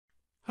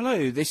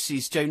Hello, this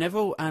is Joe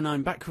Neville and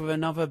I'm back with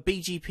another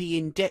BGP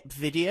In Depth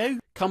video.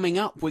 Coming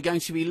up, we're going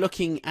to be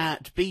looking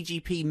at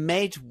BGP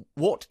MED.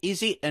 What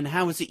is it and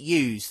how is it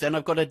used? Then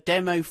I've got a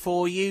demo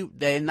for you,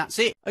 then that's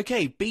it.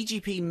 Okay,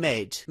 BGP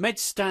MED. MED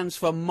stands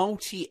for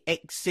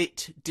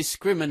Multi-Exit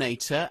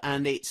Discriminator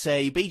and it's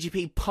a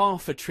BGP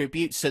path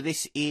attribute. So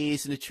this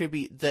is an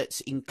attribute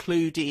that's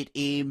included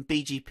in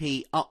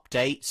BGP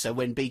update. So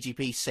when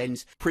BGP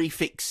sends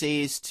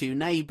prefixes to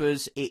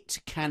neighbours, it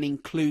can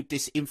include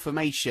this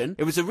information.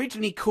 It was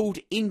originally called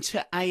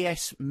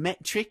Inter-AS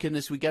metric, and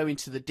as we go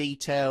into the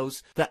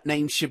details, that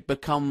name should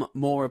become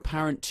more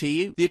apparent to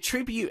you. The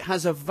attribute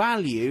has a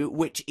value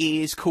which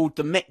is called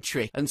the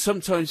metric, and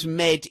sometimes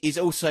MED is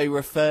also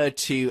referred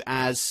to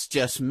as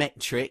just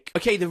metric.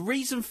 Okay, the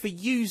reason for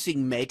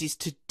using MED is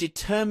to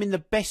determine the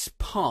best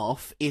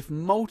path if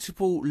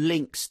multiple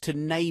links to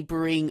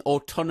neighbouring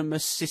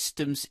autonomous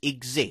systems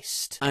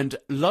exist, and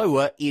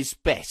lower is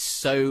best.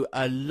 So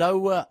a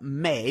lower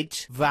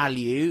MED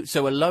value,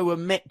 so a lower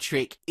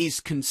metric is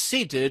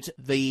considered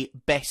the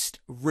best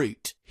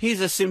route. Here's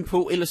a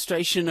simple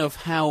illustration of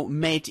how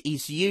MED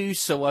is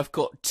used. So I've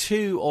got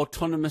two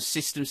autonomous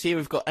systems here.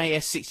 We've got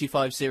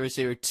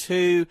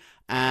AS65002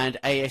 and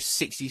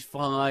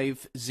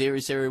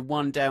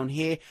AS65001 down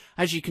here.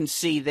 As you can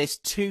see, there's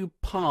two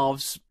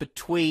paths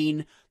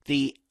between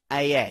the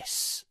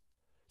AS.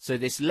 So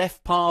this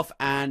left path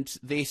and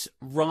this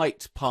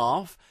right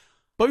path.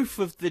 Both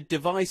of the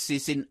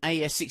devices in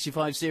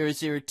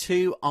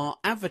AS65002 are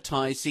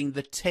advertising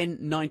the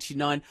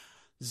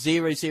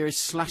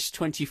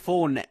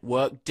 1099.00/24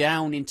 network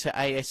down into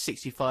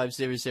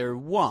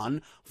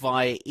AS65001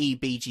 via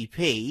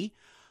eBGP.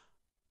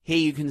 Here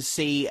you can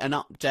see an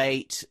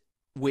update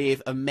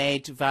with a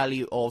MED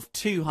value of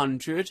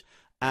 200,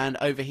 and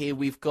over here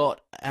we've got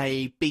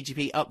a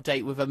BGP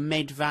update with a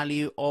MED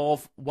value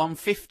of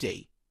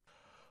 150.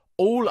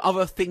 All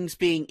other things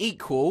being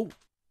equal,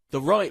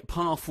 the right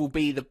path will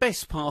be the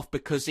best path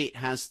because it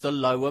has the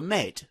lower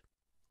MED.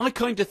 I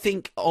kind of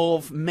think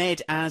of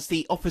MED as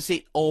the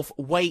opposite of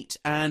weight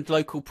and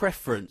local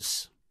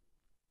preference.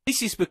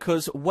 This is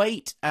because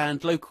weight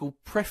and local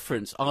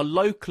preference are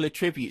local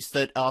attributes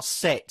that are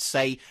set,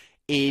 say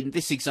in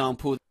this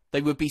example,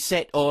 they would be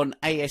set on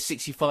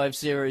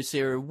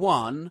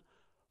AS65001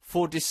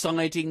 for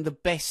deciding the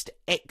best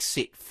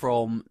exit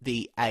from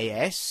the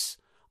AS,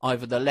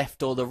 either the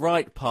left or the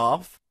right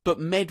path. But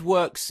MED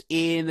works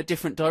in a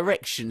different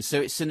direction,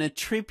 so it's an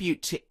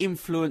attribute to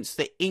influence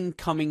the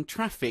incoming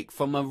traffic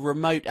from a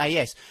remote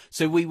AS.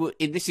 So we would,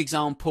 in this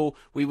example,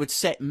 we would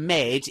set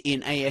MED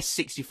in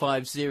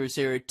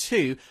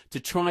AS65002 to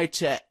try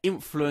to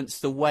influence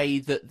the way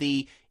that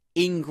the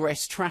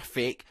ingress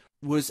traffic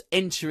was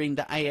entering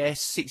the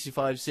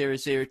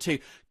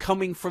AS65002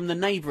 coming from the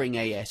neighbouring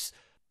AS.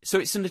 So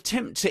it's an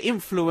attempt to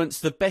influence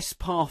the best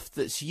path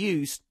that's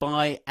used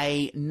by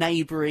a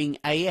neighbouring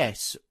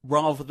AS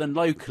rather than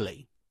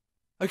locally.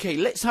 Okay,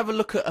 let's have a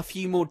look at a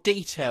few more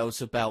details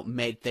about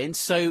MED then.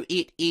 So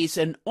it is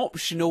an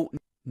optional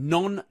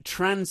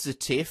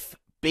non-transitive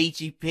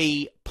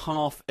BGP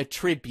path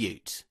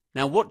attribute.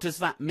 Now what does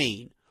that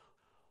mean?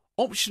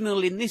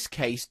 Optional in this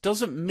case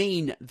doesn't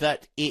mean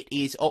that it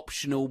is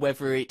optional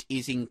whether it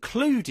is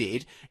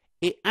included.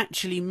 It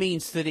actually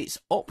means that it's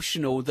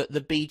optional that the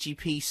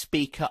BGP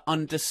speaker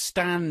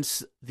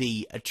understands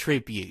the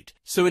attribute.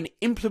 So an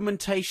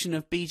implementation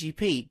of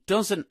BGP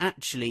doesn't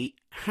actually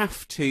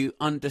have to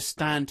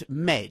understand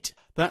MED.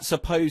 That's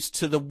opposed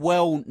to the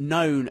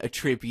well-known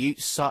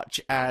attributes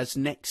such as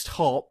next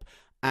hop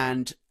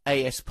and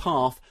AS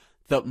path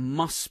that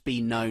must be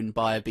known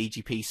by a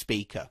BGP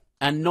speaker.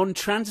 And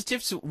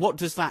non-transitive, so what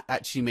does that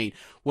actually mean?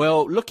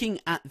 Well,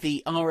 looking at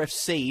the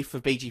RFC for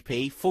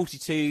BGP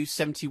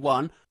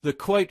 4271, the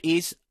quote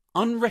is,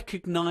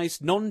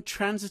 unrecognised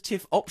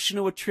non-transitive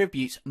optional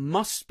attributes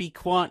must be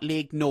quietly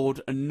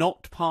ignored and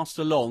not passed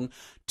along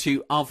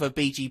to other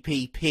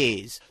BGP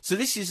peers. So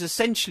this is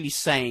essentially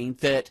saying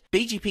that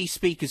BGP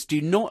speakers do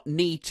not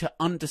need to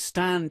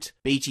understand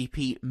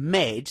BGP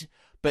MED,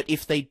 but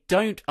if they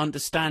don't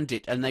understand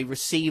it and they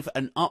receive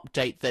an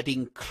update that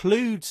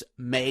includes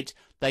MED,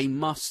 they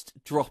must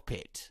drop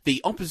it. The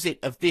opposite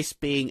of this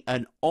being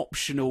an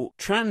optional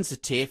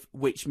transitive,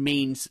 which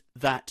means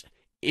that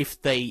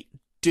if they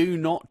do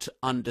not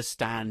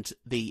understand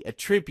the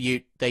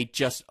attribute, they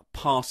just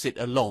pass it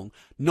along.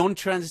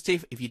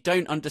 Non-transitive, if you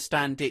don't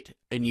understand it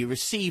and you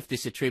receive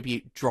this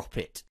attribute, drop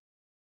it.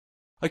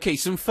 Okay,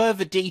 some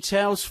further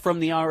details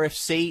from the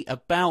RFC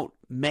about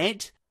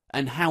MED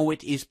and how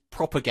it is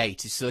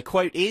propagated. So the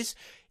quote is,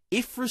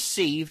 if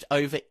received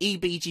over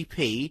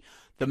eBGP,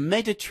 the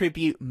MED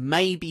attribute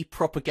may be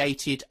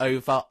propagated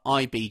over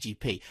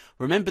iBGP.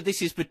 Remember,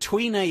 this is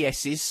between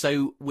ASs,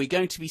 so we're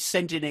going to be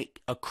sending it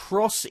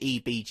across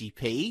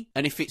eBGP,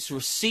 and if it's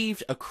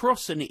received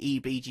across an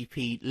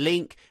eBGP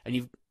link,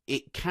 and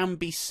it can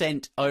be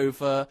sent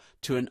over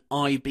to an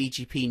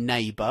iBGP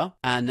neighbour.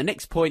 And the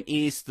next point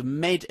is the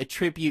MED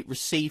attribute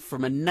received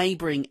from a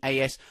neighbouring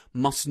AS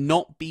must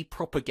not be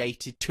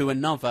propagated to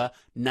another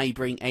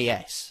neighbouring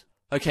AS.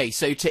 Okay,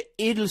 so to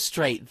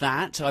illustrate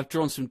that, I've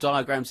drawn some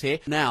diagrams here.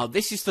 Now,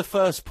 this is the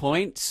first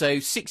point. So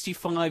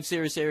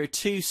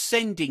 65002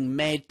 sending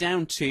MED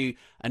down to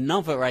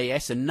another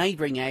AS, a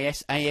neighbouring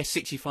AS, AS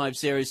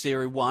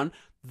 65001.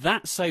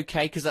 That's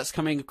okay because that's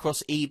coming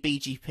across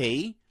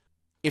eBGP.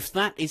 If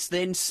that is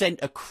then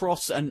sent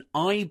across an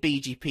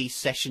iBGP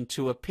session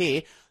to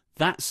appear,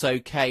 that's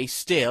okay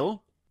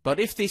still. But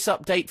if this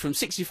update from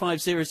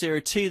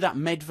 65002, that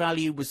MED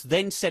value, was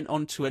then sent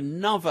on to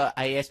another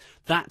AS,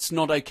 that's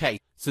not okay.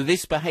 So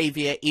this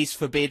behaviour is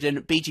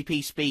forbidden.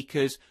 BGP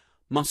speakers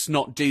must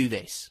not do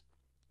this.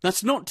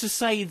 That's not to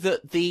say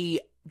that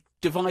the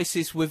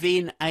devices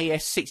within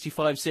AS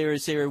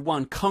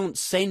 65001 can't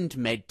send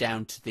MED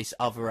down to this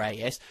other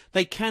AS.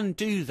 They can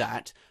do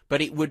that,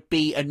 but it would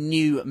be a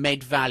new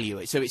MED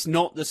value. So it's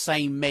not the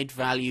same MED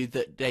value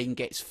that then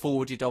gets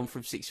forwarded on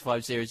from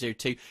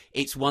 65002.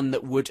 It's one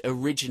that would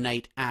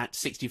originate at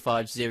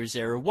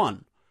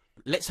 65001.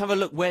 Let's have a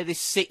look where this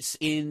sits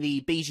in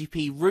the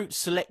BGP route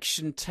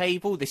selection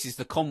table. This is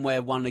the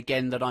Comware one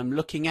again that I'm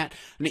looking at,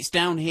 and it's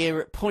down here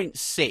at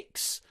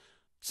 0.6.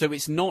 So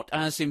it's not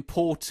as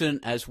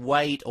important as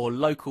weight or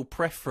local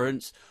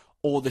preference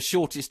or the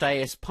shortest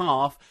AS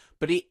path,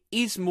 but it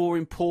is more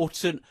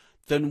important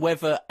than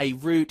whether a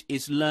route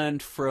is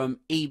learned from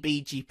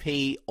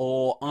eBGP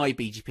or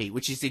iBGP,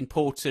 which is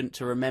important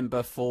to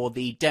remember for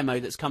the demo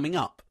that's coming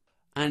up.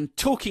 And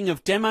talking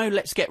of demo,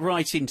 let's get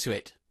right into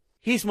it.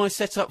 Here's my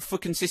setup for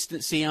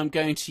consistency. I'm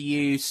going to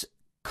use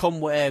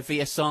Comware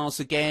VSRs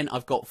again.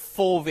 I've got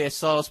 4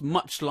 VSRs,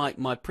 much like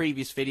my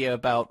previous video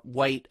about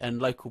weight and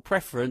local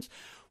preference.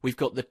 We've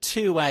got the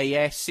 2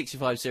 AS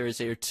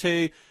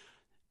 65002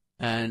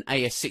 and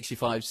AS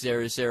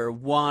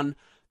 65001.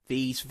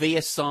 These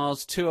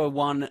VSRs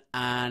 201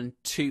 and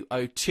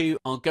 202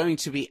 are going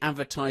to be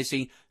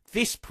advertising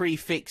this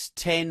prefix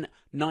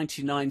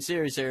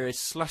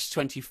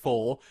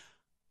 109900/24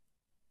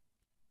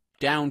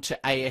 down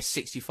to AS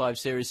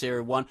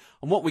 65001,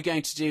 and what we're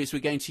going to do is we're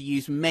going to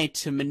use MED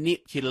to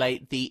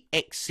manipulate the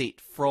exit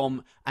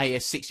from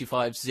AS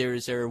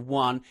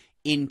 65001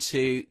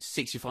 into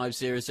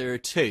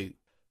 65002.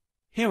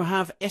 Here I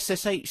have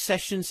SSH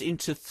sessions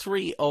into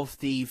 3 of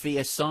the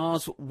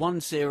VSRs,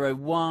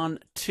 101,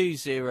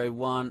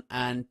 201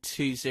 and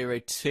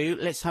 202.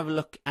 Let's have a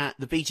look at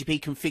the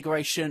BGP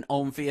configuration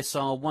on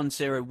VSR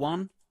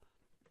 101.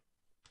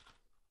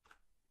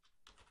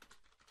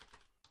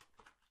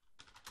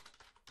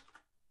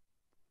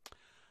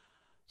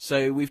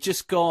 So we've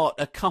just got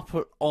a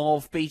couple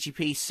of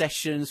BGP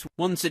sessions.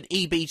 One's an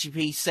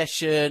eBGP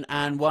session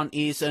and one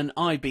is an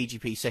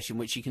iBGP session,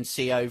 which you can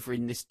see over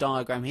in this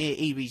diagram here,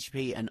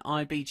 eBGP and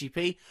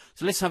iBGP.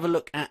 So let's have a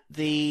look at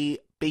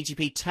the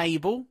BGP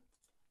table.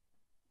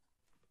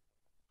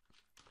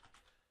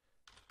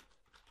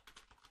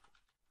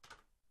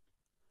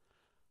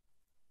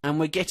 And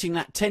we're getting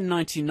that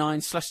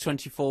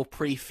 1099/24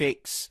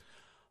 prefix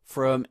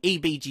from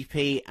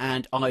eBGP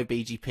and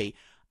iBGP.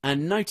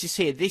 And notice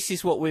here, this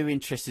is what we're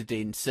interested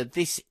in. So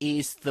this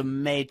is the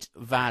MED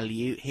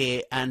value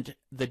here, and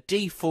the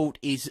default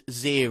is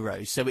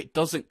 0, so it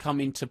doesn't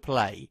come into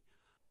play.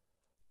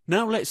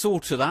 Now let's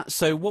alter that.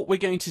 So what we're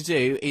going to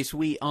do is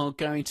we are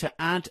going to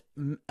add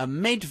a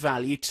MED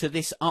value to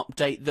this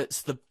update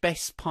that's the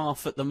best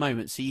path at the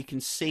moment. So you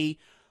can see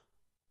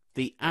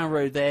the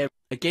arrow there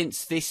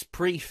against this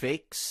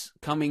prefix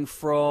coming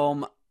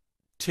from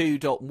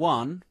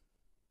 2.1.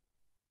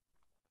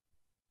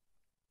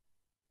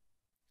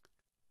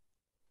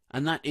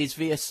 And that is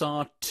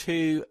VSR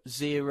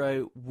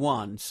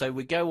 201. So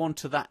we go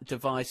onto that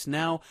device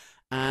now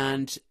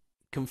and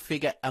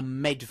configure a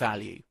MED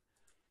value.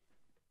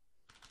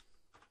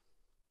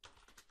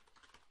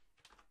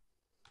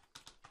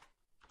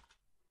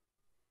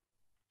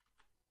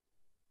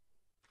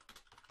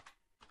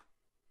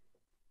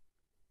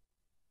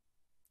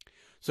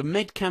 So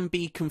MED can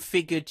be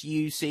configured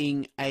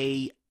using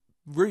a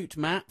route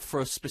map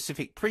for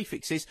specific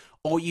prefixes,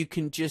 or you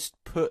can just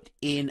put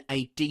in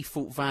a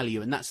default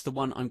value, and that's the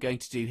one I'm going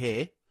to do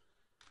here.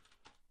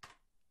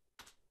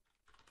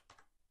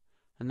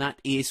 And that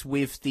is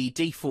with the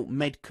default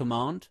MED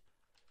command.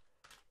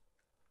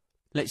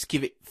 Let's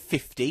give it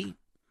 50.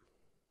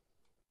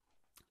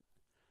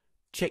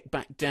 Check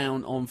back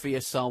down on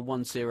VSR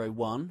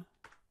 101.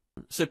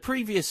 So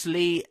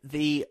previously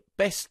the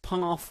best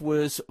path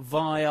was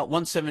via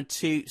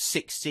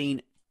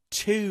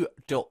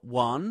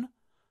 172.16.2.1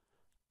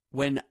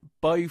 when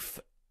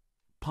both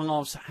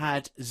paths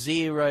had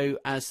 0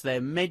 as their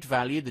MED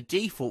value, the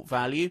default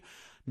value.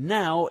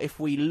 Now if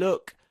we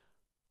look,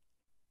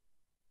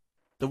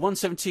 the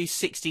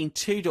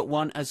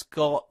 172.16.2.1 has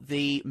got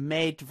the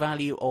MED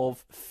value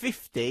of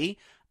 50,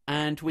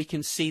 and we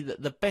can see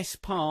that the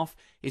best path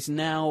is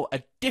now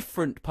a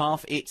different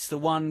path. It's the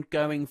one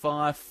going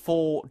via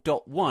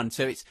 4.1,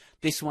 so it's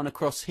this one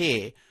across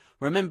here.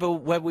 Remember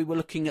where we were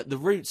looking at the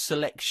route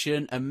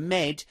selection, a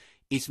MED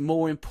is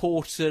more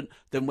important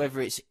than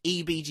whether it's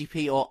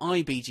eBGP or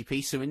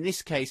iBGP. So in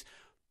this case,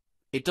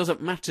 it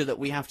doesn't matter that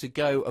we have to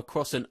go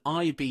across an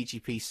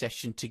iBGP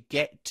session to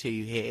get to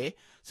here.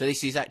 So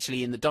this is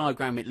actually, in the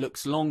diagram, it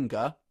looks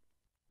longer.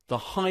 The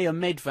higher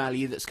MED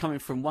value that's coming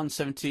from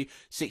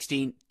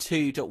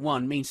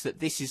 172.16.2.1 means that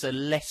this is a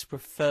less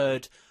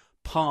preferred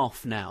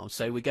path now.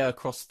 So we go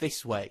across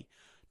this way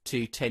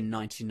to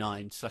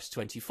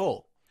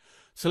 1099/24.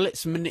 So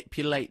let's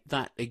manipulate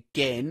that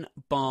again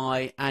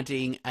by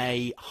adding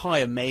a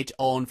higher MED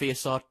on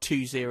VSR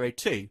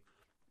 202.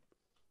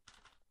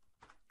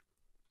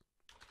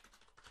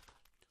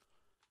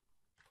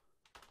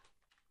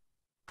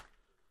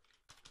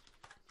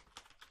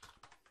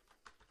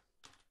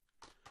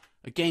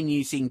 Again,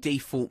 using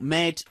default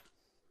MED.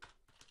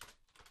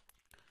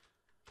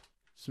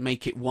 Let's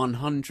make it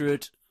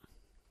 100.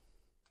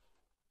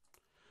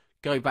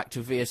 Go back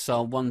to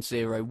VSR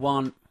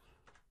 101.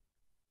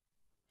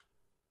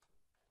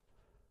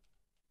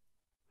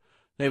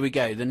 There we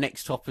go. The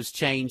next hop has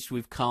changed.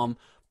 We've come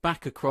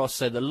back across.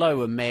 So the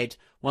lower MED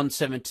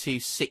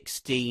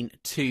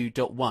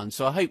 172.16.2.1.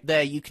 So I hope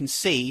there you can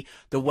see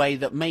the way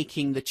that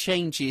making the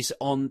changes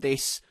on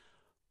this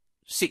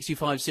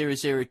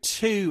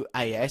 65002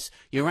 AS,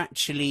 you're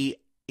actually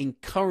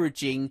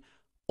encouraging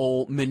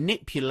or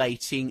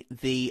manipulating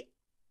the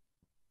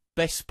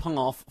best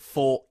path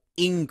for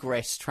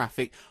ingress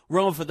traffic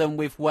rather than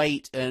with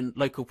weight and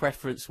local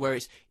preference where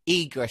it's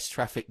egress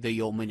traffic that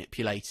you're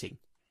manipulating.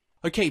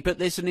 Okay, but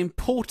there's an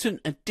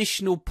important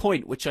additional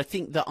point which I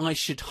think that I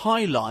should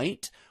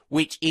highlight,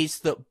 which is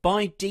that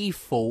by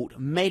default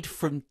MED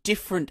from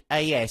different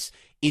AS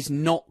is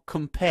not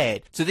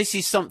compared. So this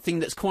is something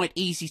that's quite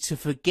easy to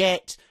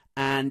forget,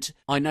 and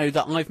I know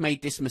that I've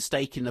made this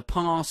mistake in the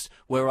past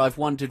where I've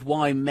wondered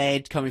why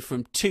MED coming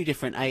from two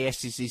different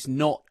ASs is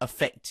not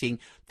affecting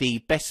the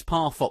best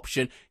path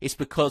option. It's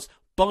because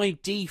by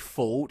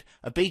default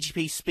a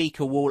BGP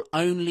speaker will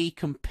only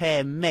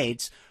compare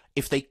MEDs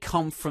if they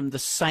come from the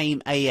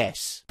same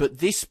AS. But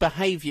this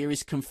behavior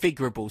is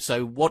configurable,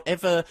 so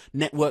whatever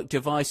network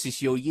devices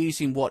you're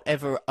using,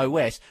 whatever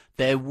OS,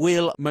 there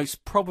will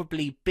most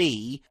probably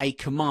be a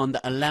command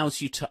that allows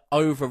you to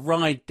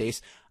override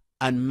this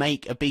and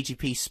make a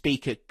BGP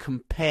speaker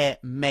compare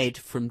MED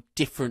from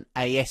different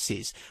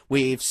ASs.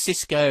 With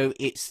Cisco,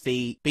 it's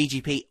the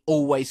BGP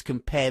always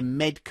compare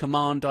MED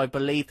command, I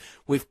believe.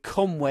 With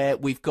Comware,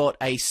 we've got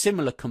a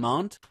similar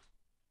command.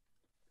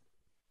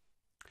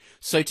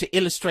 So to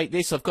illustrate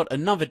this, I've got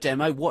another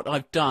demo. What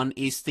I've done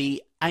is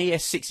the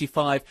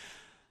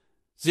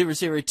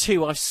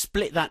AS65002, I've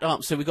split that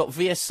up. So we've got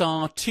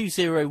VSR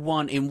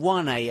 201 in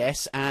one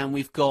AS, and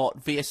we've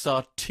got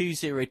VSR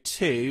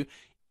 202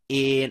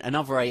 in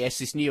another AS,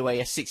 this new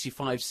AS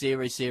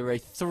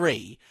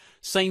 65003.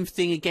 Same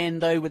thing again,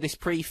 though, with this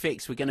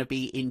prefix. We're going to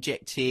be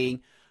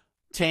injecting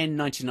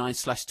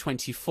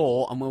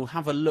 1099/24, and we'll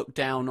have a look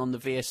down on the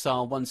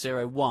VSR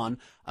 101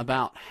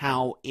 about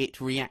how it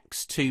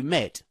reacts to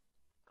MED.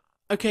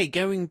 Okay,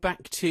 going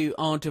back to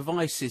our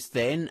devices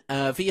then,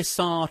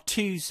 VSR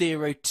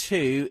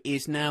 202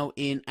 is now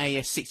in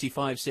AS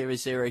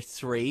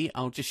 65003.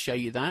 I'll just show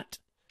you that.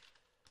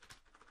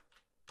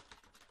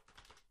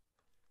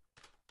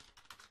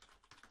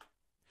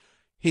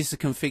 Here's the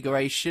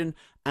configuration,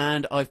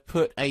 and I've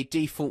put a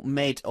default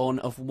MED on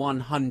of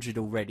 100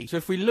 already. So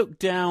if we look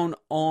down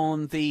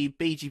on the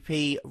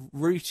BGP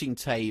routing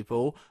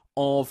table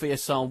of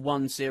VSR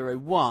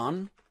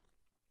 101,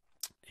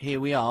 here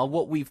we are.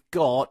 What we've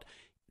got,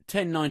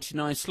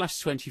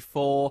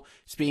 1099/24,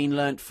 it's being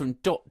learnt from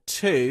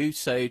 .2,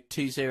 so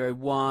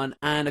 201,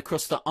 and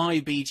across the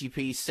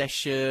iBGP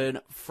session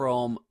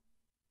from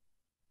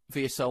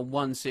VSR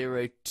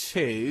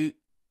 102.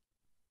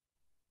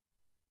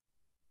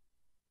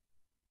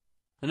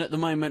 And at the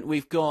moment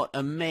we've got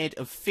a MED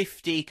of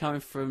 50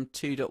 coming from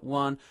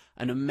 2.1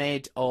 and a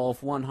MED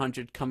of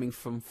 100 coming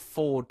from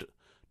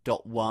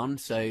 4.1.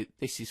 So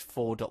this is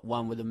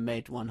 4.1 with a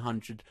MED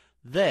 100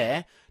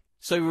 there.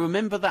 So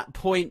remember that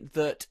point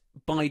that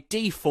by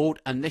default,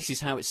 and this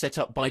is how it's set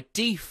up, by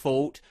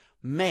default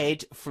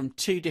MED from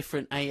two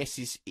different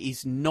ASs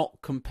is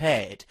not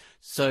compared.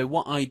 So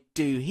what I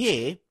do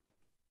here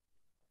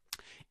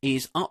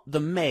is up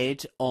the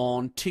MED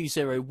on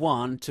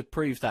 201 to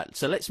prove that.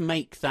 So let's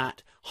make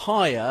that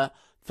higher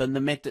than the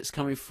MED that's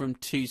coming from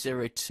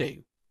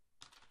 202.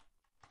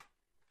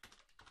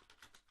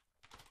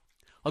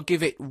 I'll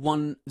give it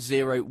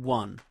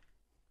 101.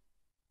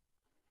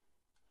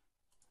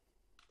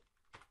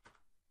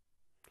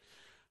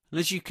 And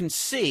as you can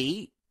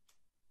see,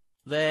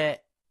 there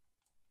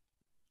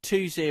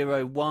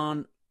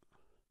 201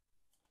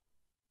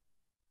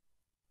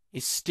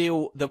 is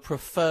still the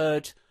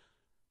preferred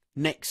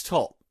next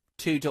hop.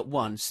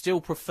 2.1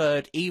 still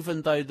preferred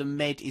even though the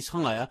MED is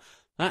higher.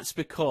 That's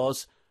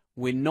because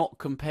we're not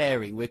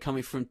comparing. We're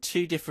coming from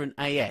two different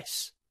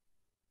AS.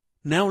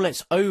 Now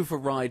let's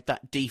override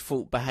that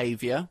default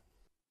behavior.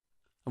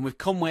 And with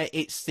Comware,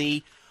 it's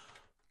the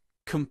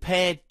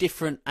compare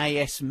different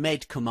AS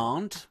MED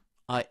command.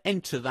 I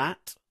enter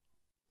that.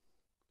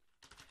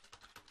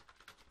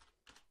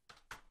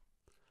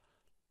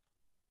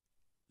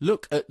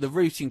 Look at the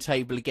routing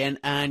table again,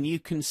 and you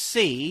can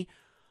see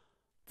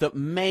that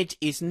MED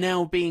is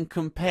now being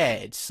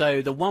compared.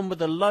 So the one with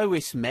the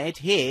lowest MED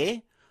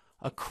here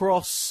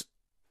across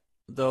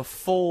the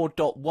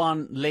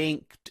 4.1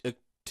 link to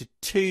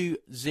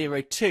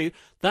 202,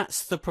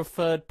 that's the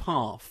preferred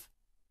path.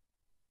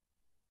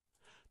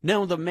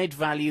 Now the MED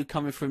value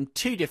coming from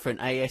two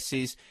different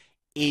ASs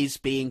is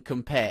being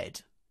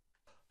compared.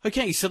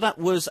 Okay, so that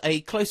was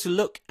a closer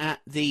look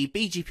at the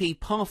BGP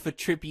Path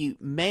Attribute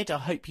MED. I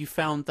hope you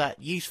found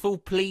that useful.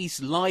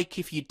 Please like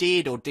if you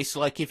did or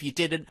dislike if you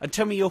didn't, and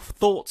tell me your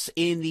thoughts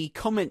in the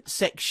comment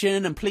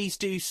section, and please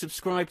do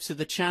subscribe to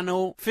the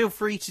channel. Feel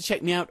free to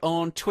check me out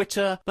on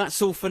Twitter. That's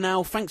all for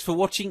now. Thanks for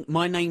watching.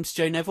 My name's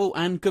Joe Neville,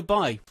 and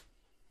goodbye.